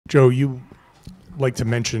Joe, you like to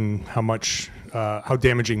mention how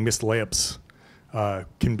damaging missed layups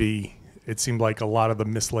can be. It seemed like a lot of the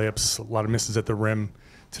missed layups, a lot of misses at the rim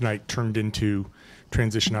tonight turned into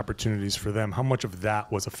transition opportunities for them. How much of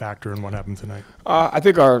that was a factor in what happened tonight? I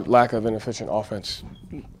think our lack of inefficient offense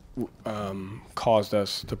caused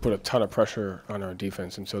us to put a ton of pressure on our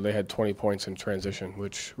defense, and so they had 20 points in transition,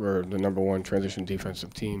 which were the #1 transition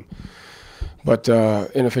defensive team. But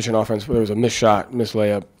inefficient offense, there was a missed shot, missed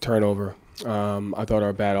layup, turnover. I thought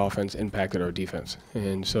our bad offense impacted our defense,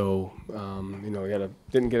 and so we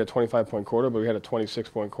didn't get a 25-point quarter, but we had a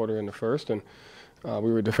 26-point quarter in the first, and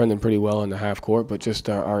we were defending pretty well in the half court, but just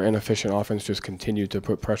our inefficient offense just continued to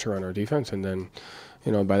put pressure on our defense, and then,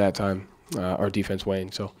 by that time, our defense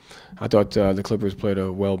waned. So I thought the Clippers played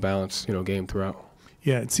a well-balanced, game throughout.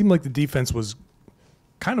 Yeah, it seemed like the defense was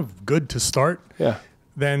kind of good to start. Yeah.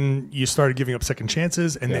 Then you started giving up second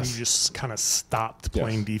chances, and Yes. then you just kind of stopped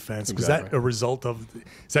playing defense. Exactly. Was that a result of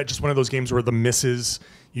 – is that just one of those games where the misses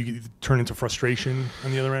you turn into frustration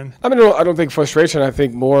on the other end? I mean, I don't think frustration. I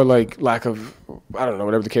think more like lack of – I don't know,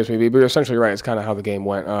 whatever the case may be. But you're essentially right. It's kind of how the game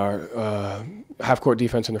went. Our half-court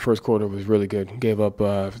defense in the first quarter was really good. Gave up,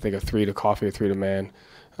 I think, a 3 to Coffee, a 3 to Man.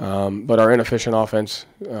 But our inefficient offense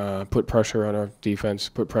put pressure on our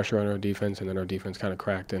defense, and then our defense kind of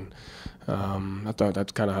cracked. And I thought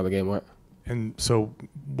that's kind of how the game went. And so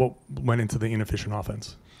what went into the inefficient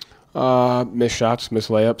offense? Missed shots, missed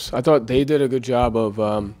layups. I thought they did a good job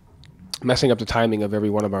of messing up the timing of every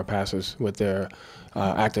one of our passes with their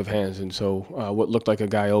active hands. And so what looked like a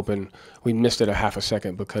guy open, we missed it a half a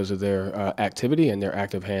second because of their activity and their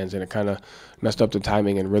active hands, and it kind of messed up the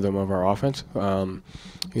timing and rhythm of our offense,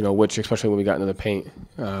 which especially when we got into the paint.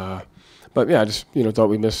 But yeah, I just thought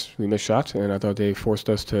we missed shots, and I thought they forced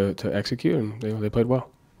us to execute, and they played well.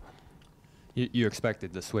 You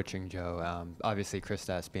expected the switching, Joe. Obviously,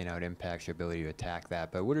 Kristaps being out impacts your ability to attack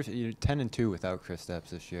that. But you're 10-2 without Kristaps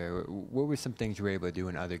this year. What were some things you were able to do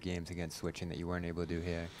in other games against switching that you weren't able to do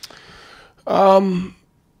here?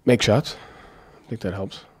 Make shots. I think that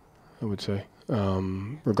helps, I would say,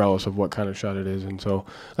 regardless of what kind of shot it is. And so,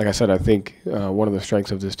 like I said, I think one of the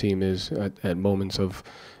strengths of this team is at moments of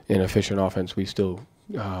inefficient offense, we still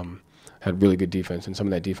had really good defense, and some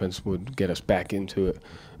of that defense would get us back into it.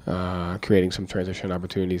 Creating some transition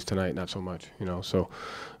opportunities tonight, not so much, So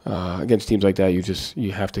against teams like that,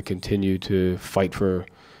 you have to continue to fight for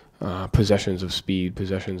possessions of speed,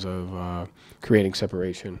 possessions of creating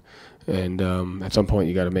separation, and at some point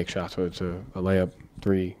you got to make shots. So it's a layup,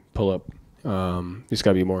 3, pull up. It's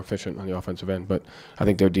got to be more efficient on the offensive end, but I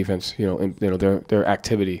think their defense, their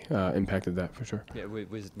activity impacted that for sure. Yeah, were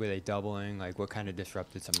they doubling? Like, what kind of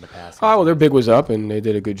disrupted some of the passes? Oh, well, their big was up, and they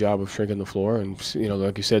did a good job of shrinking the floor. And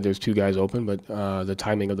like you said, there's 2 guys open, but the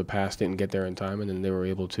timing of the pass didn't get there in time, and then they were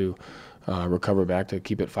able to recover back to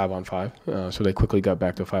keep it 5-on-5. So they quickly got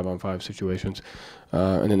back to 5-on-5 situations,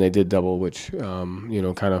 and then they did double, which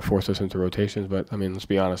kind of forced us into rotations. But I mean, let's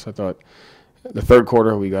be honest. I thought. The third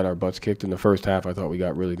quarter, we got our butts kicked. In the first half, I thought we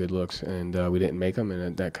got really good looks, and we didn't make them,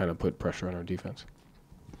 and that kind of put pressure on our defense.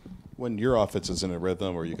 When your offense is in a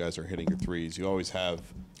rhythm or you guys are hitting your threes, you always have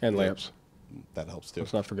 – And layups. That helps, too.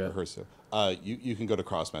 Let's not forget. You can go to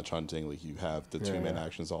cross-match hunting. Like, you have the two-man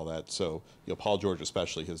actions, all that. So, Paul George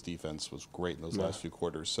especially, his defense was great in those last 2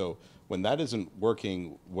 quarters. So, when that isn't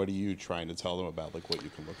working, what are you trying to tell them about, like, what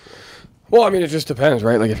you can look for? Well, I mean, it just depends,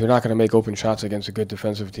 right? Like, if you're not going to make open shots against a good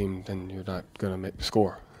defensive team, then you're not going to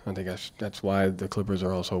score. I think that's why the Clippers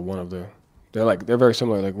are also one of the – they're very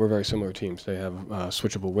similar. Like, we're very similar teams. They have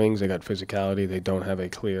switchable wings. They got physicality. They don't have a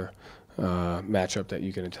clear – matchup that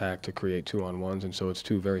you can attack to create 2-on-1s, and so it's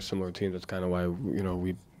 2 very similar teams. That's kind of why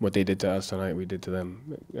what they did to us tonight, we did to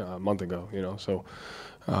them a month ago. So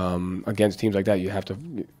against teams like that, you have to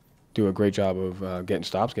do a great job of getting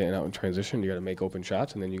stops, getting out in transition. You got to make open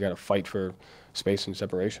shots, and then you got to fight for space and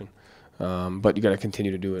separation. But you got to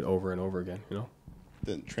continue to do it over and over again.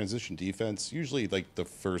 The transition defense, usually like the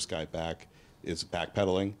first guy back is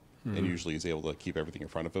backpedaling. Mm-hmm. And usually is able to keep everything in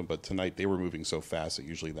front of him. But tonight they were moving so fast that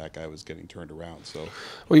usually that guy was getting turned around. So,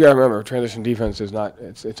 well, you got to remember, transition defense is not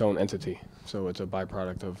its own entity. So it's a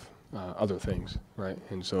byproduct of other things, right?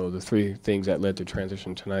 And so the 3 things that led to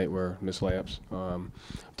transition tonight were missed layups,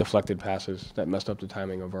 deflected passes that messed up the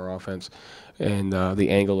timing of our offense, and the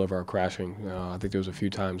angle of our crashing. I think there was a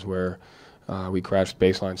few times where we crashed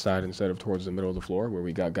baseline side instead of towards the middle of the floor, where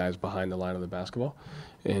we got guys behind the line of the basketball.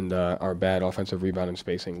 And our bad offensive rebound and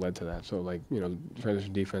spacing led to that. So,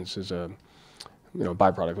 transition defense is a,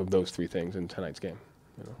 byproduct of those 3 things in tonight's game.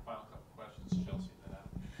 Final couple questions, Chelsea.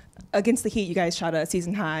 against the Heat, you guys shot a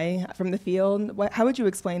season high from the field. How would you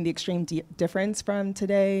explain the extreme difference from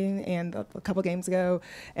today and a couple games ago?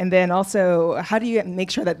 And then also, how do you make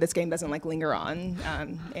sure that this game doesn't like linger on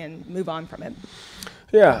and move on from it?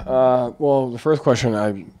 Yeah. Well, the first question, I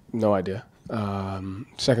have no idea.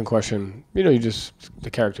 Second question, you just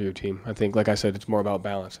the character of your team. I think, like I said, it's more about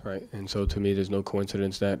balance, right? And so to me, there's no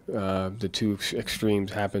coincidence that the two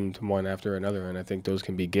extremes happened one after another. And I think those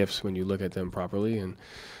can be gifts when you look at them properly and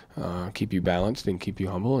keep you balanced and keep you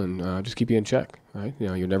humble and just keep you in check, right?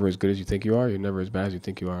 You're never as good as you think you are. You're never as bad as you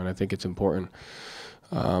think you are. And I think it's important.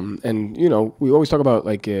 And we always talk about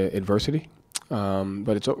like adversity,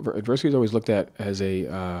 but adversity is always looked at as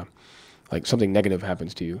a like something negative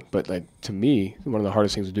happens to you. But like to me, one of the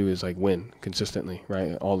hardest things to do is like win consistently,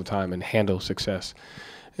 right, all the time, and handle success.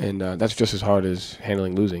 And that's just as hard as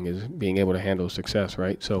handling losing, is being able to handle success,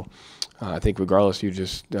 right? So I think regardless, you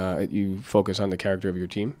just you focus on the character of your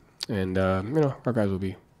team, and our guys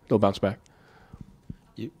they'll bounce back.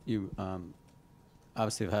 You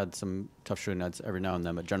obviously have had some tough shooting nights every now and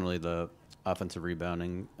then, but generally the offensive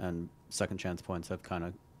rebounding and second chance points have kind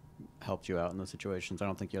of helped you out in those situations. I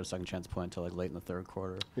don't think you had a second chance point until like late in the third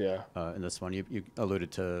quarter. Yeah. In this one, you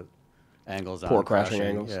alluded to angles. Poor crashing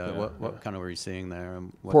angles. Yeah. What kind of were you seeing there?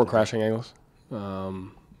 And poor crashing angles.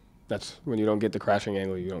 That's when you don't get the crashing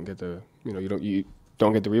angle. You don't get the you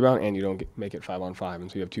don't get the rebound, and you don't make it 5-on-5, and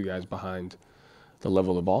so you have two guys behind the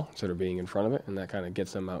level of the ball instead of being in front of it, and that kind of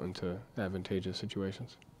gets them out into advantageous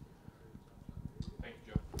situations. Thank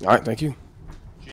you, Joe. All right. Thank you.